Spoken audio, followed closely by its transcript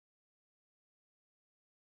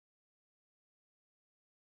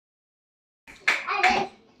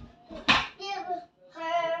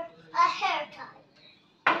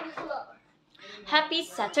Happy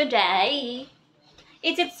Saturday!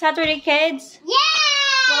 Is it Saturday, kids? Yeah!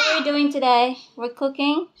 What are we doing today? We're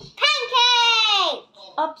cooking pancake!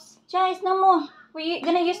 Oops, Jais, no more. We're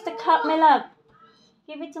gonna use the cup, my love.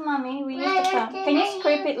 Give it to mommy. We use the cup. Can you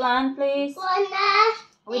scrape it, Lan, please?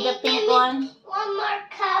 With the pink one. One more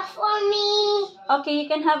cup for me. Okay, you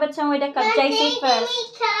can have it some with the cup. Jais first. Give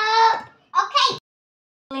me cup. Okay.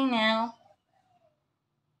 Now.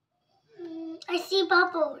 I see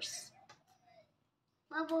bubbles.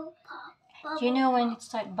 Bubble pop. Bubble Do you know when it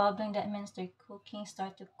starts bubbling, that means they're cooking,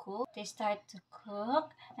 start to cook. They start to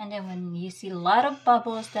cook, and then when you see a lot of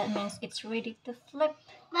bubbles, that means it's ready to flip.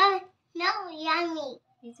 But no, yummy.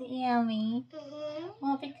 Is it yummy? Mm-hmm.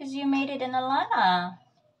 Well, because you made it in a lana.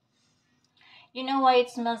 You know why it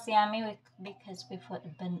smells yummy? Because we put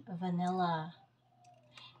vanilla.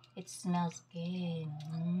 It smells good.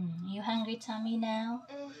 You hungry, Tommy, now?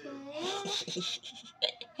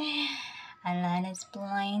 Alana's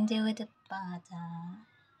blinded with the butter.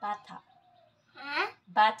 Butter. Huh?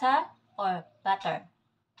 Butter or butter?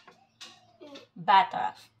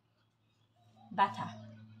 Butter. Butter.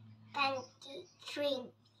 Pancake cream.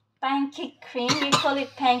 Pancake cream? You call it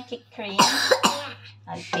pancake cream? Yeah.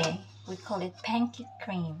 Okay. We call it pancake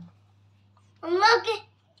cream. Look at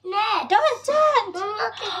next. Don't!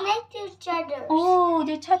 Look at next to each other. Oh,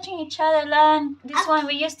 they're touching each other, Lan. This one,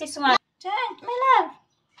 we use this one. Don't, my love.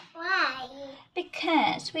 Why?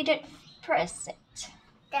 Because we don't press it.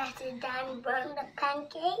 Does it then burn the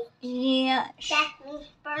pancake? Yeah. That means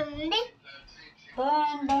burn it.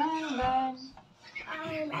 Burn, burn, burn.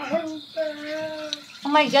 Burn. Oh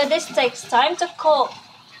my god, this takes time to cook.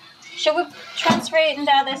 Should we transfer it in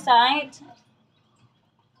the other side?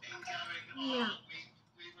 Yeah.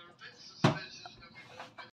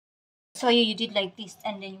 So you did like this,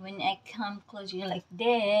 and then when I come close, you're like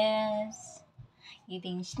this. You're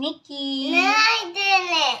being sneaky. No, I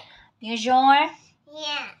didn't. You sure?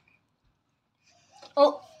 Yeah.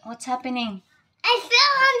 Oh, what's happening? I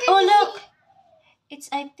fell Oh underneath. look!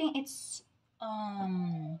 I think it's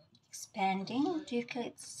expanding. Do you call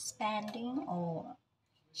it expanding or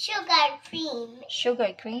Sugar cream.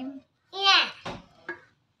 sugar cream? Yeah.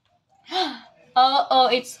 Oh,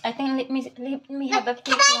 it's. I think let me have a peek.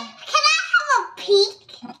 Can I have a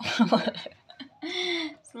peek?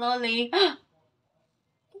 Slowly.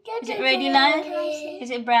 Is it ready, Lan? Is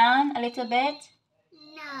it brown? A little bit?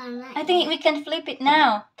 No, not I think we can flip it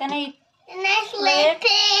now. Can I? Can I flip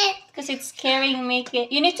it? Because it's carrying me.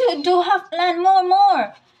 You need to do half, Lan.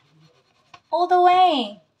 More. All the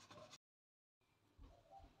way.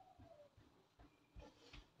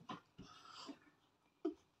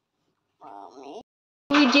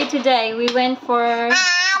 We did today. We went for.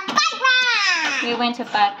 Bike ride. We went to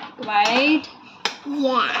bike ride.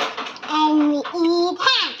 Yeah. And we eat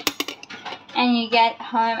ham. And you get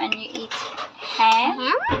home and you eat ham.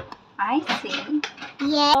 Ham? I see.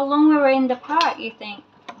 Yeah. How long we were in the park, you think?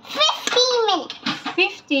 15 minutes.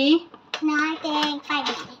 50? No, I think 5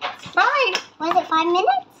 minutes. 5? Was it 5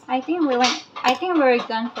 minutes? I think we were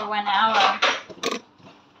gone for 1 hour.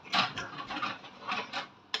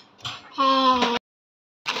 Hey.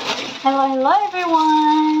 Hello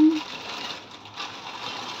everyone.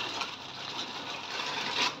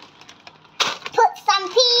 Put some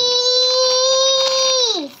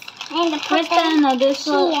peas. And Where's the this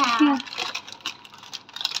one? here. Here.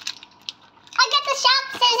 I got the sharp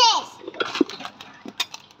scissors.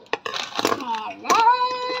 Hello,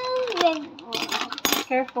 everyone.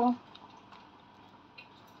 Careful.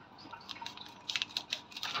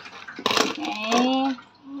 Okay.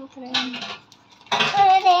 Put in.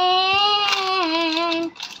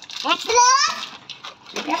 Excellent.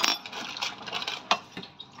 Yep.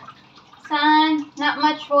 Son, not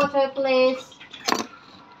much water, please.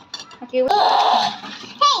 Okay. Hey.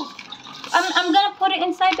 I'm gonna put it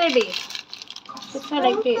inside, baby. Just go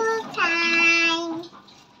like this. Time.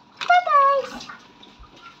 Bye-bye.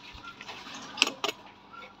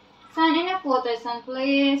 Son, enough water, son,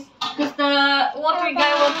 please. Because the water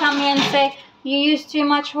guy will come in and say, you use too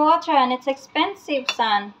much water and it's expensive,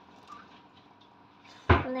 son.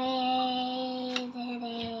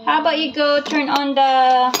 How about you go turn on the...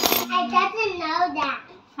 I doesn't know that.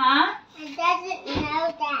 Huh? I doesn't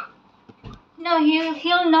know that. No,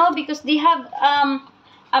 he'll know because they have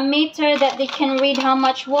a meter that they can read how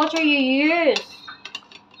much water you use,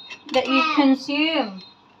 that you consume.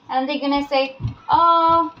 And they're gonna say,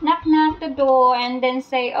 oh, knock the door, and then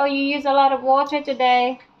say, oh, you use a lot of water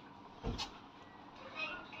today.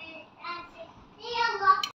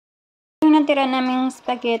 Yung natira naming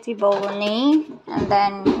spaghetti bolognese, and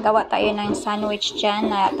then gawa tayo ng sandwich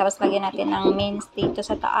dyan, tapos lagyan natin ng mince dito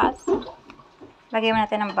sa taas. Lagyan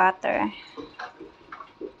natin ng butter.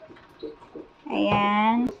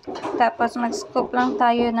 Ayan. Tapos mag-scoop lang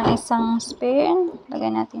tayo ng isang spoon.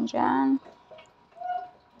 Lagyan natin dyan.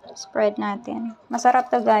 Spread natin.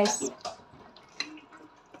 Masarap to, guys.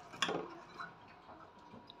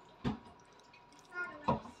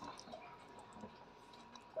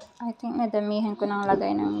 I think nadamihan ko ng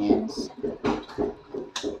lagay ng mince.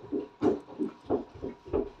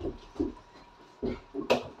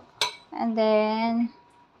 And then,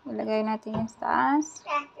 ilagay natin yung taas.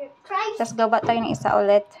 Tapos gawa tayo ng isa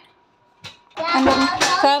ulit. And then,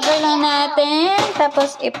 cover lang natin.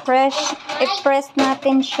 Tapos, i-press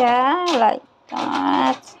natin siya. Like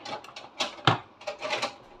that.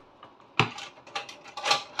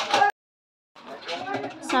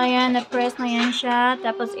 So, ayan. Na-press na yan siya.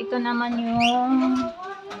 Tapos, ito naman yung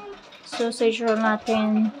sausage roll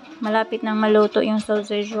natin. Malapit nang maluto yung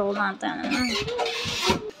sausage roll natin.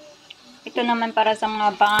 Ito naman para sa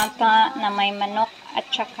mga bata na may manok at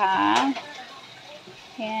saka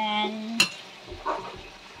yan.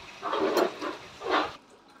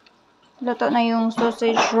 Luto na yung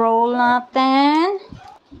sausage roll natin.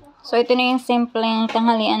 So, ito na yung simpleng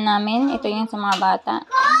tanghalian namin. Ito yung sa mga bata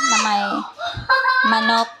na may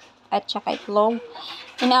manok at saka itlog.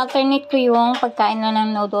 In-alternate ko yung pagkain lang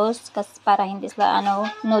ng noodles kasi para hindi sila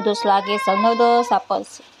noodles lagi. So, noodles,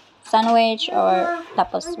 tapos sandwich, or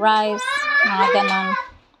tapos rice, mga ganon.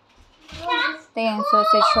 Ito yung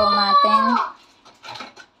sausage roll natin.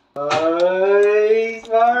 Hey,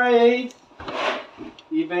 sorry.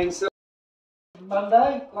 You being so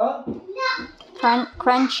Monday? What?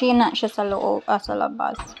 Crunchy na siya sa loob, sa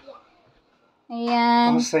labas.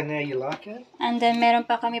 Ayan. I'll say now you like it. And then, meron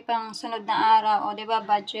pa kami pang sunod na araw. O, diba,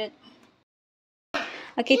 budget?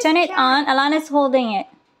 Okay, turn it on. Alana's holding it.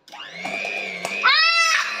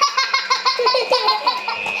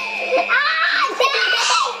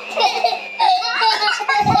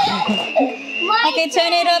 Okay,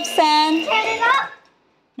 turn it up, San. Turn it up.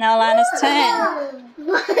 Now Alana's turn.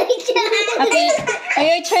 Okay,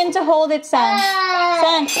 your turn to hold it, San.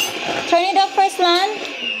 San, turn it up first, Lan.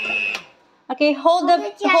 Okay, hold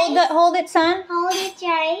it, San. Hold it,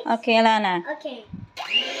 Jay. Okay, Alana. Okay.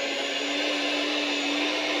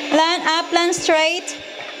 Lan, up, Lan, straight.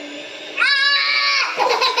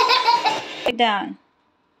 Sit down.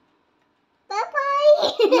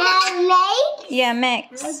 Bye-bye. Now make? Yeah,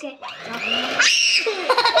 mix. Okay.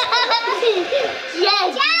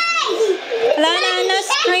 Yes. Alana, no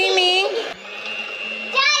screaming.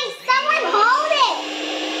 Jay, someone hold it.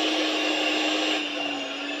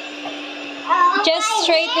 Just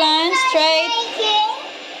straight, Lan, straight.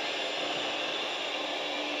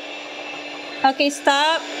 Okay,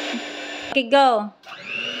 stop. Okay, go.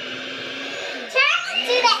 Turn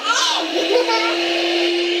to the egg.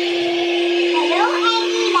 Hello,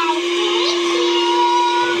 Eggy. Nice to meet you.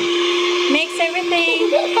 Mix everything.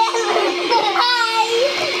 Hi.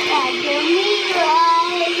 Nice to meet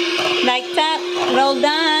you. Like that. Well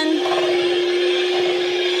done.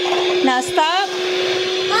 Now stop.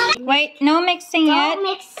 Wait, no mixing yet. Don't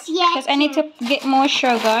mix yet. Because I need to get more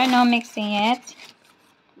sugar. No mixing yet.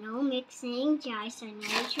 No mixing, Joyce. I know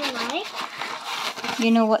what you like.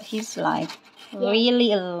 You know what he's like. Really,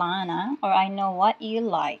 Alana. Or I know what you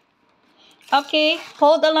like. Okay,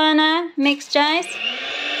 hold Alana. Mix, Joyce.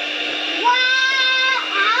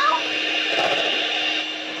 Wow!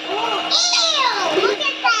 Ew! Look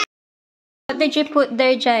at that! What did you put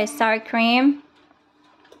there, Joyce? Sour cream?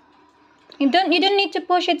 You don't need to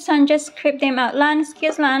push it, son. Just scrape them out. Lan,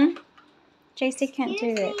 excuse Lan. JC can't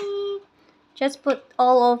do it. Just put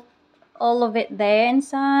all of it there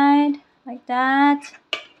inside. Like that.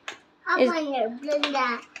 How about you blend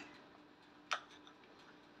that?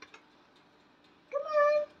 Come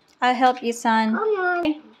on. I'll help you, son. Come on.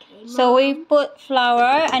 Okay, So we put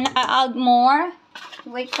flour and I add more.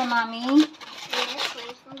 Wait for mommy. yes,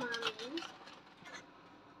 wait for mommy.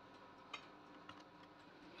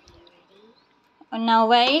 Oh, now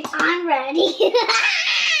wait. I'm ready.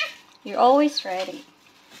 You're always ready.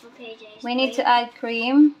 Okay, Jace. We need to add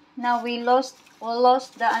cream. Now we lost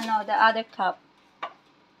the other cup.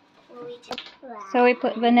 So we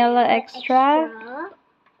put vanilla extra.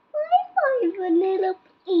 Why vanilla?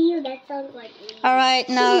 Ew, that sounds like me. All right,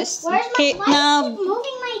 now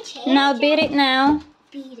Moving my chair. now beat it now.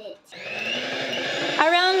 Beat it.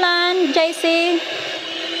 Around land, JC.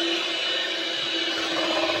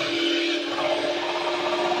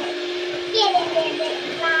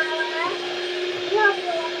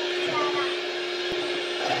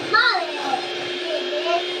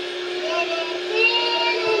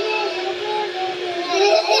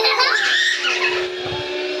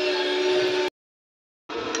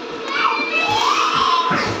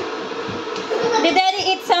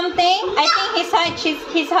 I think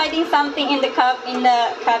he's hiding something in the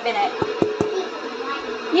cabinet.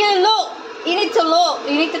 You look. You need to look.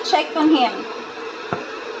 You need to check on him.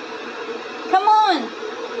 Come on.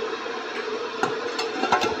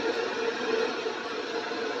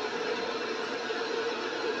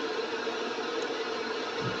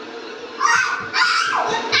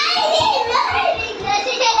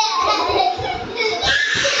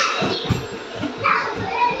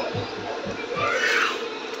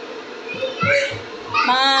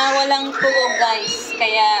 Mga walang tulog guys,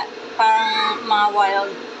 kaya parang mga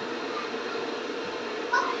wild.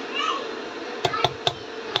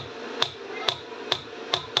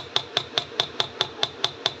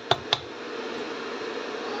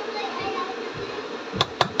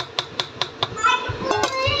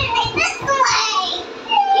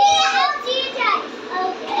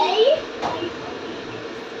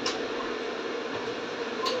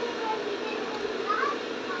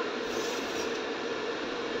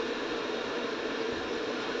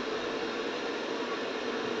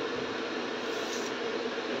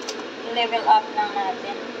 Level up lang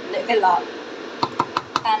natin. Level up.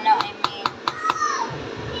 Ano, I mean,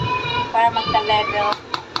 para magka-level.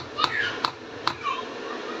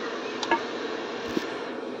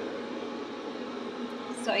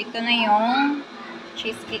 So, ito na yung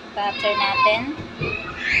cheesecake batter natin.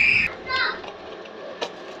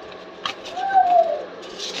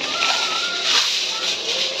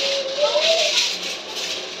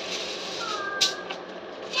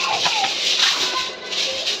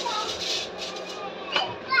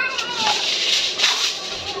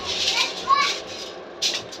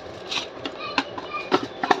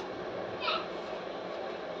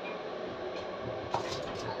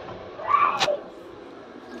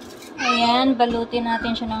 Ayan, balutin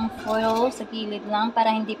natin siya ng foil sa gilid lang para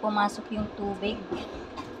hindi pumasok yung tubig.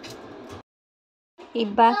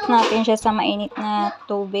 I-bath natin siya sa mainit na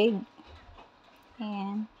tubig.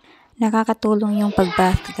 Ayan. Nakakatulong yung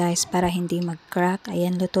pag-bath guys para hindi mag-crack.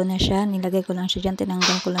 Ayan, luto na siya. Nilagay ko lang siya dyan.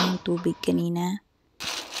 Tinanggal ko lang yung tubig kanina.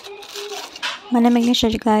 Malamig na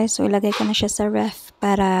siya guys. So, ilagay ko na siya sa ref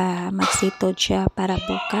para mag-settled siya para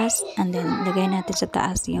bukas. And then, ilagay natin sa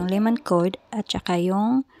taas yung lemon curd at saka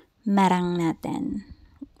yung marang natin.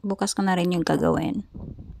 Bukas ko na rin yung gagawin.